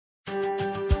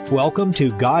Welcome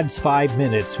to God's 5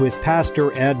 Minutes with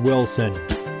Pastor Ed Wilson.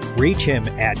 Reach him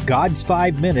at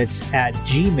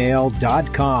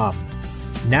gods5minutes@gmail.com.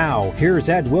 Now, here's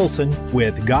Ed Wilson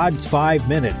with God's 5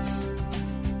 Minutes.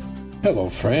 Hello,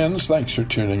 friends. Thanks for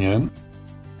tuning in.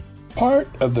 Part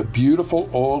of the beautiful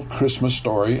old Christmas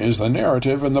story is the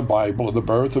narrative in the Bible of the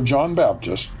birth of John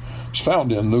Baptist. It's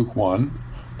found in Luke 1.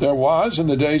 There was, in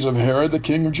the days of Herod the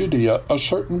king of Judea, a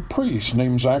certain priest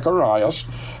named Zacharias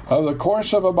of the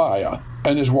course of Abiah,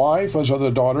 and his wife was of the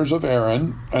daughters of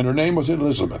Aaron, and her name was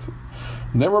Elizabeth.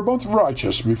 And they were both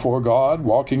righteous before God,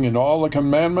 walking in all the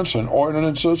commandments and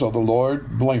ordinances of the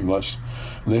Lord blameless.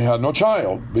 They had no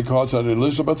child, because that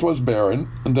Elizabeth was barren,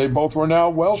 and they both were now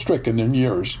well stricken in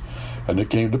years. And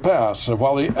it came to pass that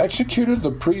while he executed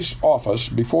the priest's office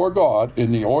before God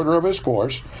in the order of his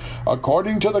course,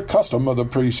 according to the custom of the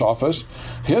priest's office,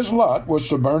 his lot was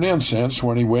to burn incense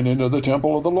when he went into the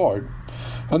temple of the Lord.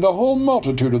 And the whole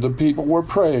multitude of the people were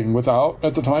praying without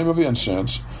at the time of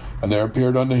incense. And there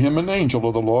appeared unto him an angel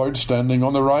of the Lord standing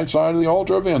on the right side of the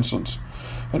altar of incense.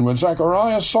 And when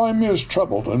Zacharias saw him, he was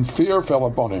troubled, and fear fell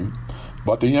upon him.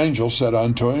 But the angel said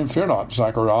unto him, Fear not,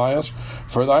 Zacharias,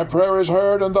 for thy prayer is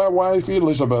heard, and thy wife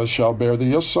Elizabeth shall bear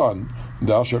thee a son. And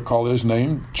thou shalt call his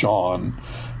name John.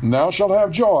 And thou shalt have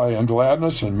joy and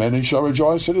gladness, and many shall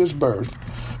rejoice at his birth.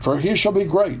 For he shall be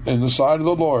great in the sight of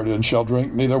the Lord, and shall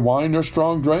drink neither wine nor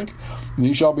strong drink. And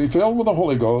he shall be filled with the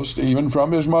Holy Ghost, even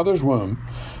from his mother's womb.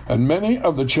 And many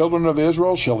of the children of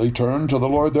Israel shall he turn to the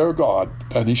Lord their God,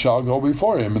 and he shall go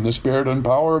before him in the spirit and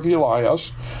power of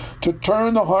Elias, to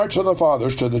turn the hearts of the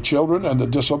fathers to the children, and the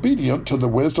disobedient to the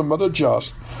wisdom of the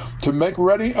just, to make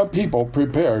ready a people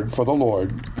prepared for the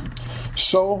Lord.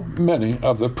 So many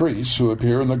of the priests who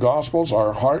appear in the Gospels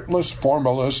are heartless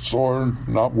formalists, or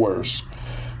not worse.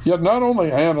 Yet not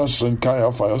only Annas and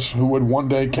Caiaphas, who would one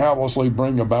day callously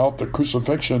bring about the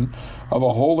crucifixion of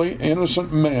a holy,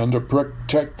 innocent man to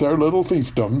protect their little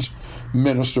fiefdoms,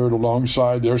 ministered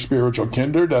alongside their spiritual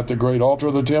kindred at the great altar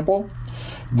of the temple.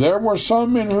 There were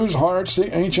some in whose hearts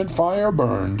the ancient fire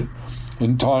burned.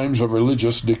 In times of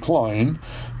religious decline,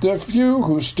 the few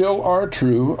who still are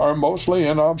true are mostly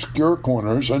in obscure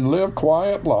corners and live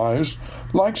quiet lives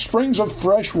like springs of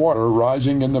fresh water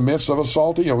rising in the midst of a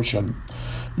salty ocean.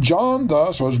 John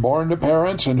thus was born to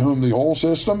parents in whom the old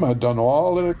system had done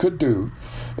all that it could do.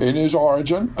 In his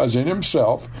origin, as in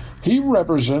himself, he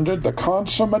represented the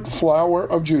consummate flower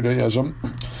of Judaism,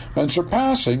 and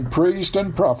surpassing priest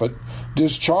and prophet,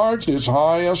 discharged his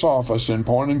highest office in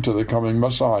pointing to the coming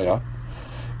Messiah.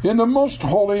 In the most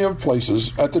holy of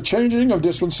places, at the changing of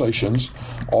dispensations,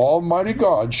 Almighty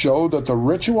God showed that the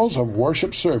rituals of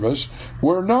worship service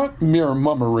were not mere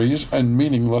mummeries and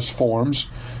meaningless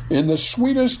forms. In the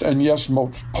sweetest and yet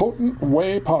most potent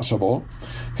way possible,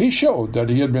 he showed that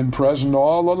he had been present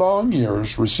all the long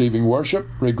years, receiving worship,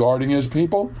 regarding his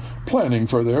people, planning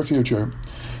for their future.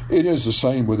 It is the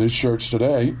same with his church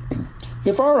today.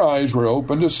 If our eyes were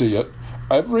open to see it,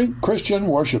 every Christian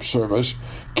worship service,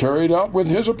 carried out with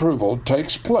his approval,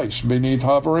 takes place beneath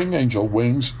hovering angel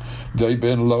wings. They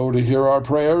bend low to hear our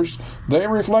prayers. They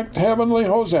reflect heavenly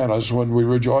hosannas when we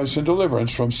rejoice in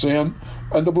deliverance from sin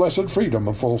and the blessed freedom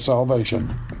of full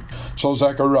salvation. So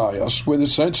Zacharias, with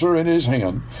his censer in his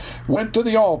hand, went to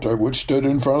the altar which stood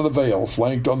in front of the veil,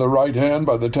 flanked on the right hand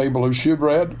by the table of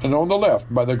shewbread, and on the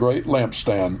left by the great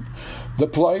lampstand. The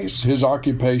place, his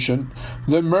occupation,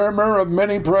 the murmur of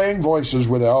many praying voices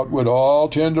without would all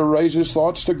tend to raise his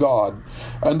thoughts to God,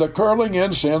 and the curling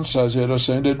incense as it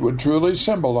ascended would truly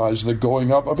symbolize the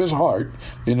going up of his heart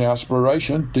in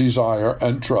aspiration, desire,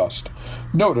 and trust.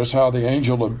 Notice how the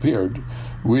angel appeared.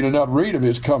 We do not read of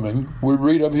his coming, we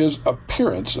read of his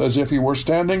appearance as if he were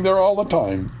standing there all the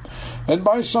time, and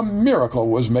by some miracle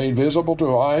was made visible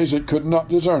to eyes that could not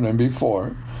discern him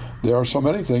before. There are so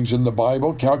many things in the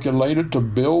Bible calculated to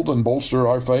build and bolster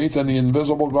our faith in the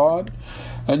invisible God,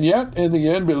 and yet, in the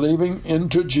end, believing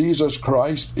into Jesus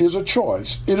Christ is a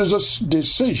choice. It is a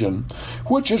decision,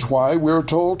 which is why we are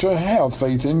told to have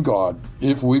faith in God.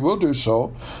 If we will do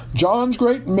so, John's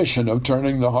great mission of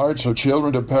turning the hearts of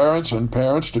children to parents and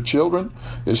parents to children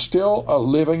is still a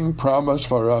living promise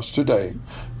for us today.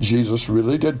 Jesus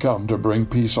really did come to bring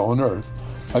peace on earth.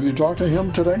 Have you talked to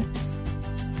him today?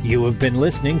 You have been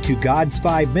listening to God's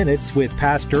 5 Minutes with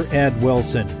Pastor Ed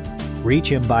Wilson.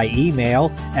 Reach him by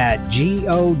email at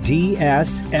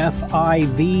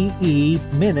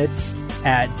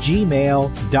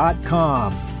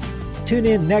godsfive-minutes@gmail.com. Tune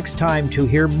in next time to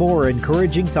hear more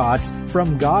encouraging thoughts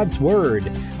from God's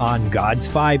Word on God's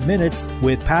 5 Minutes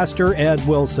with Pastor Ed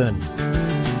Wilson.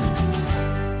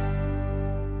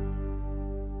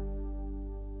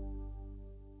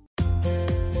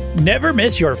 Never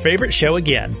miss your favorite show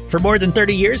again. For more than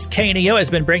 30 years, KNEO has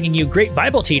been bringing you great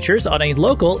Bible teachers on a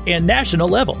local and national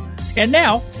level. And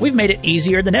now, we've made it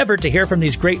easier than ever to hear from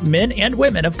these great men and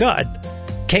women of God.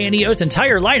 KNEO's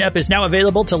entire lineup is now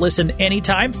available to listen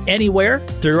anytime, anywhere,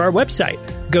 through our website.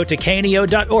 Go to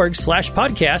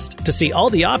kneo.org/podcast to see all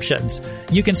the options.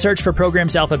 You can search for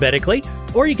programs alphabetically,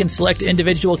 or you can select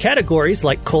individual categories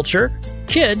like culture,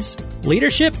 kids,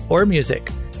 leadership, or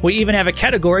music. We even have a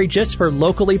category just for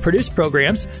locally produced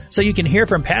programs, so you can hear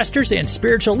from pastors and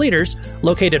spiritual leaders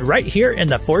located right here in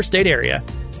the 4-state area.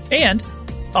 And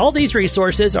all these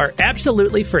resources are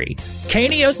absolutely free.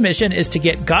 KNEO's mission is to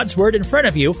get God's Word in front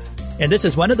of you, and this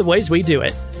is one of the ways we do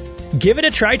it. Give it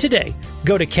a try today.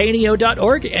 Go to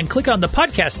kneo.org and click on the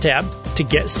podcast tab to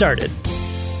get started.